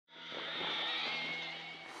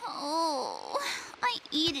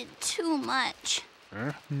eat it too much.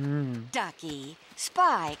 Ducky,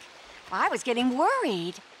 Spike, I was getting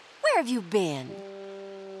worried. Where have you been?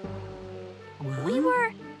 We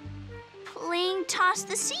were playing Toss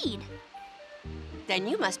the Seed. Then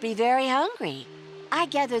you must be very hungry. I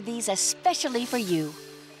gathered these especially for you.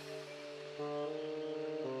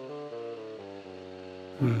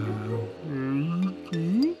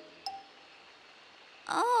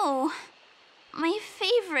 Oh, my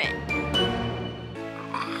favorite.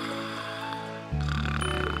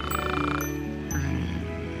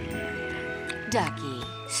 Ducky,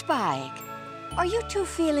 Spike, are you two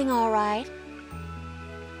feeling all right?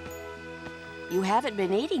 You haven't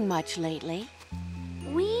been eating much lately.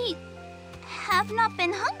 We have not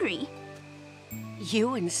been hungry.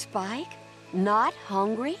 You and Spike? Not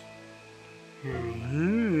hungry?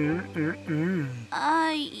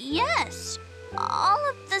 Yes. All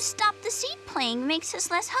of the Stop the Seed playing makes us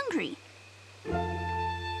less hungry.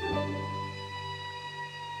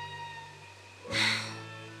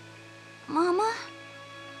 Mama,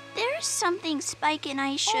 there's something Spike and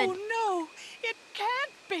I should... Oh, no, it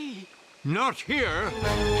can't be. Not here.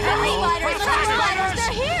 Spiders,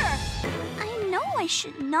 they're here! I know I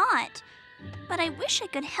should not, but I wish I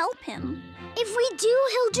could help him. If we do,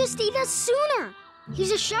 he'll just eat us sooner.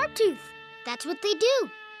 He's a Sharptooth. That's what they do.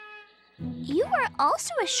 You are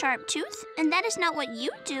also a Sharptooth, and that is not what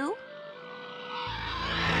you do.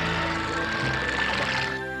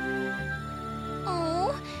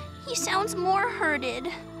 Oh, he sounds more hurted.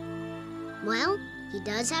 Well, he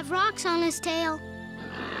does have rocks on his tail.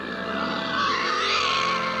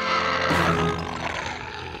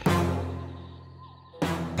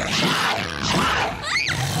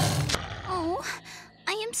 Oh,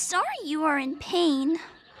 I am sorry you are in pain.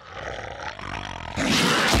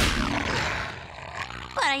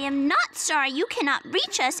 But I am not sorry you cannot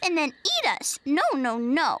reach us and then eat us. No, no,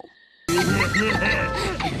 no.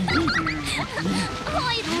 Oh,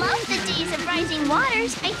 I love the days of rising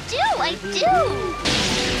waters. I do.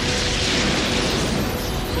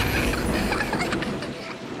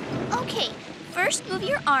 Okay, first move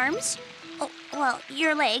your arms,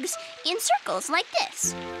 your legs, in circles like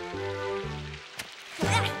this.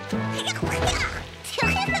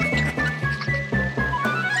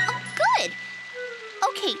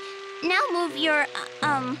 Okay, now move your,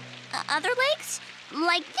 other legs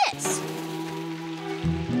like this.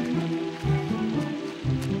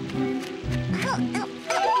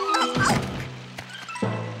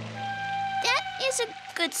 That is a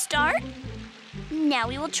good start. Now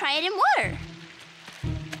we will try it in water.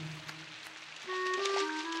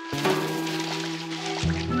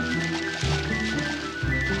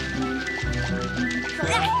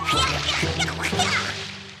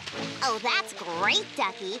 Oh, that's great,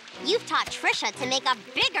 Ducky. You've taught Trisha to make a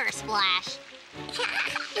bigger splash.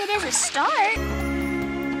 It is a start.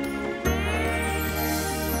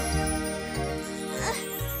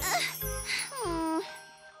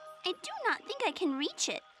 I do not think I can reach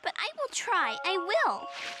it, but I will try. I will.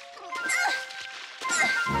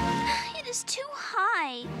 It is too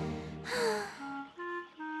high.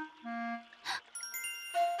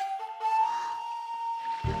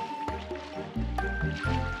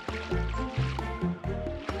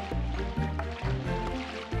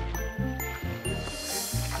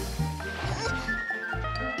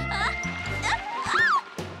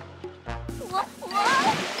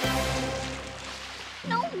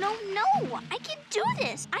 No, I can do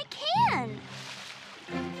this. I can.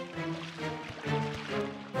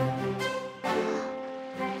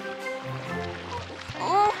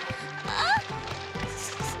 Oh,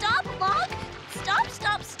 stop, Log.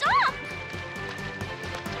 Stop.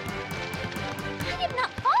 I am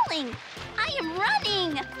not falling. I am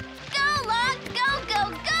running. Go, Log, go.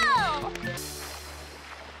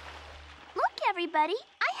 Look, everybody,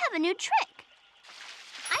 I have a new trick.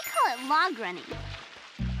 I call it log running.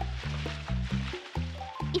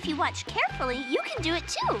 If you watch carefully, you can do it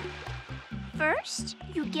too. First,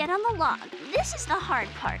 you get on the log. This is the hard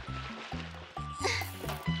part.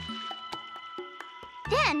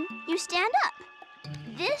 Then, you stand up.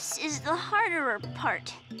 This is the harder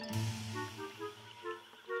part.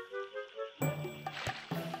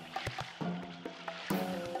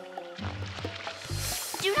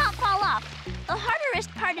 Do not fall off. The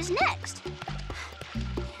hardest part is next.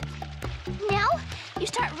 Now, you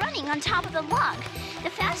start running on top of the log. The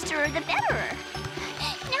faster, the better.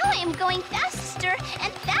 Now I am going faster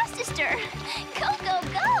and fastester. Go.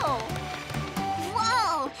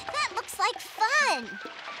 Whoa, that looks like fun.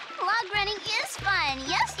 Log running is fun.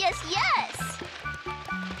 Yes.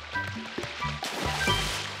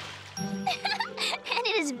 And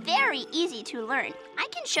it is very easy to learn. I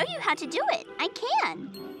can show you how to do it. I can.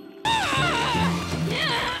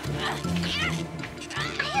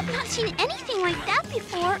 I have not seen anything like that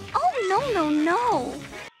before. Oh, no, no, no.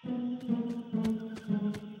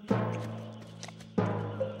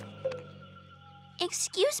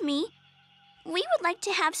 Excuse me. We would like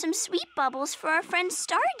to have some sweet bubbles for our friend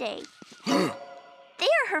Starday. They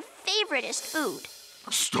are her favoriteest food.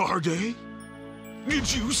 Starday?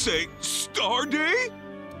 Did you say Starday?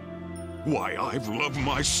 Why, I've loved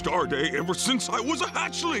my Starday ever since I was a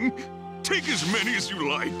hatchling. Take as many as you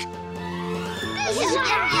like.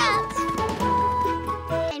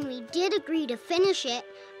 And we did agree to finish it,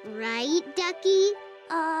 right, Ducky?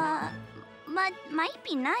 Might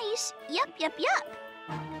be nice. Yup.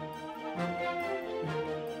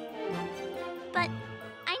 But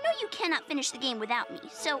I know you cannot finish the game without me,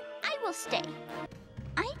 so I will stay.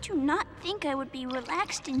 I do not think I would be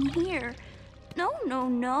relaxed in here. No, no,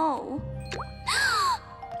 no.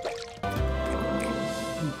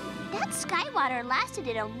 That skywater lasted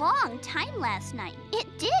it a long time last night. It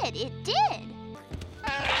did.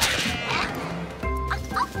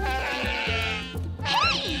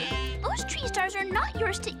 Hey! Those tree stars are not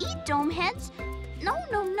yours to eat, Domeheads. No.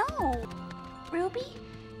 Ruby,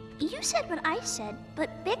 you said what I said,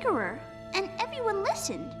 but biggerer, and everyone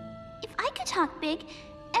listened. If I could talk big,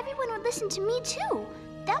 everyone would listen to me too.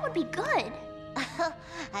 That would be good.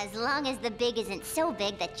 As long as the big isn't so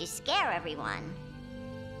big that you scare everyone.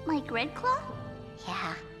 Like Red Claw?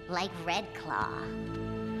 Yeah, like Red Claw.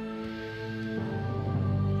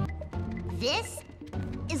 This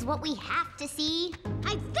is what we have to see.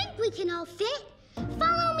 I think we can all fit.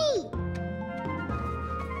 Follow me.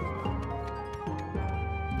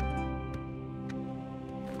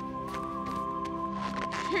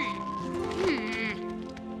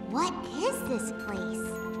 What is this place?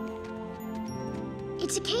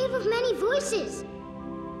 It's a cave of many voices.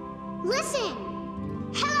 Listen.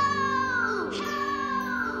 Hello!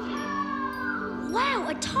 Wow,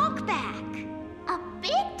 a talkback. A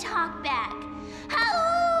big talkback.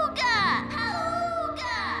 Hauga!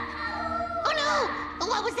 Oh no!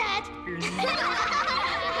 What was that?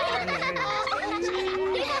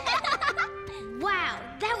 Wow,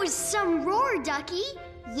 that was some roar, Ducky.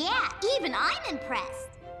 Yeah, even I'm impressed.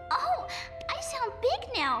 Oh, I sound big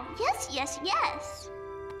now. Yes.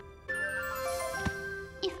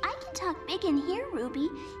 If I can talk big in here, Ruby,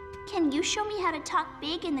 can you show me how to talk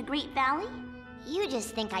big in the Great Valley? You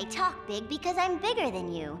just think I talk big because I'm bigger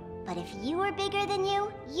than you. But if you were bigger than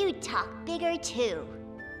you, you'd talk bigger too.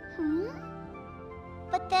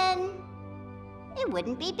 But then, it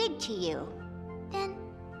wouldn't be big to you. Then,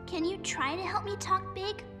 can you try to help me talk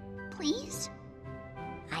big, please?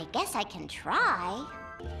 I guess I can try.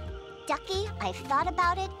 Ducky, I've thought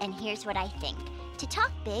about it, and here's what I think. To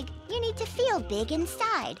talk big, you need to feel big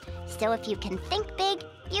inside. So if you can think big,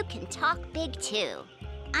 you can talk big too.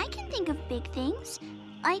 I can think of big things,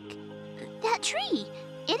 like that tree.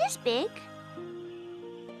 It is big.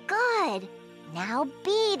 Good. Now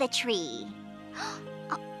be the tree.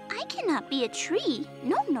 I cannot be a tree.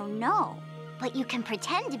 No. But you can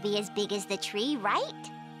pretend to be as big as the tree,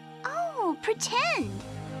 right? Oh, pretend.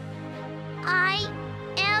 I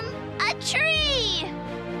am a tree.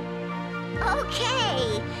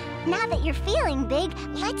 Okay. Now that you're feeling big,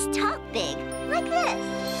 let's talk big, like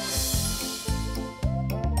this.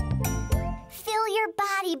 Fill your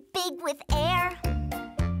body big with air.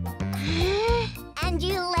 And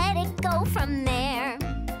you let it go from there.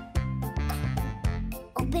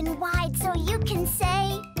 Open wide so you can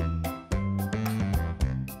say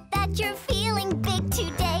that you're feeling big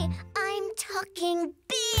today. I'm talking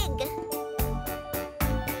big.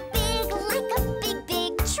 Big like a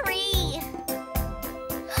big tree.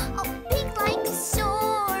 Oh, big like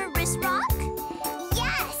Saurus Rock.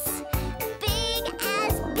 Yes, big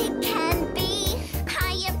as big can be.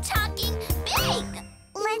 I am talking big.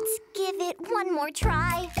 Let's give it one more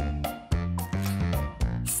try.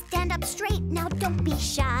 Stand up straight, now don't be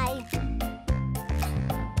shy.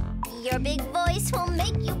 Your big voice will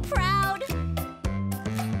make you proud.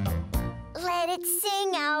 Let it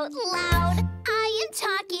sing out loud. I am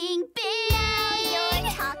talking big. Now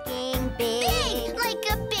you're talking big. Big like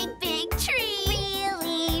a big tree.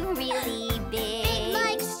 Really big. Big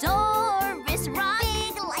like Saurus Rock.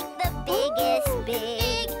 Big like the biggest big.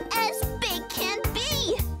 Big as big can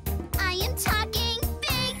be. I am talking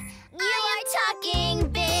big. You are talking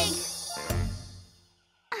big.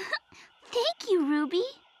 Thank you, Ruby.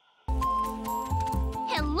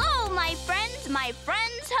 Hello, my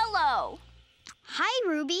friends, hello. Hi,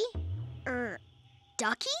 Ruby.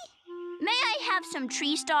 Ducky? May I have some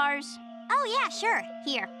tree stars? Oh yeah, sure.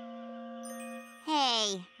 Here.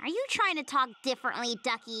 Hey, are you trying to talk differently,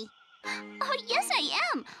 Ducky? Oh, yes, I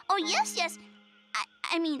am. Oh, yes.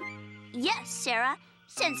 I mean, yes, Cera.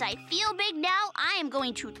 Since I feel big now, I am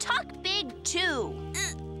going to talk big, too.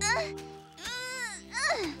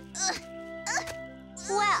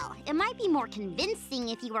 Well, it might be more convincing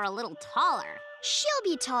if you were a little taller. She'll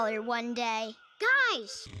be taller one day.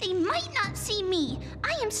 Guys! They might not see me.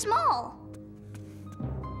 I am small.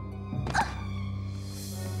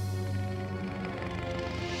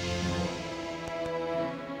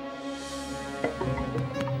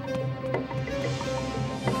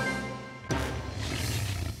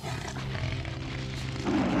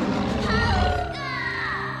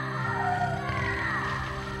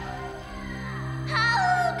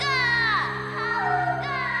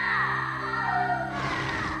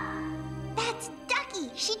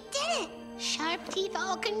 She did it! Sharptooth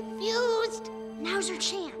all confused. Now's her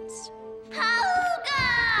chance. Hauga!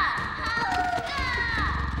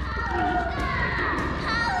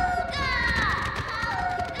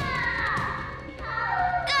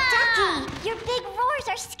 Ducky, your big roars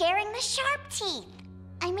are scaring the Sharptooth.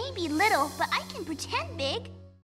 I may be little, but I can pretend big.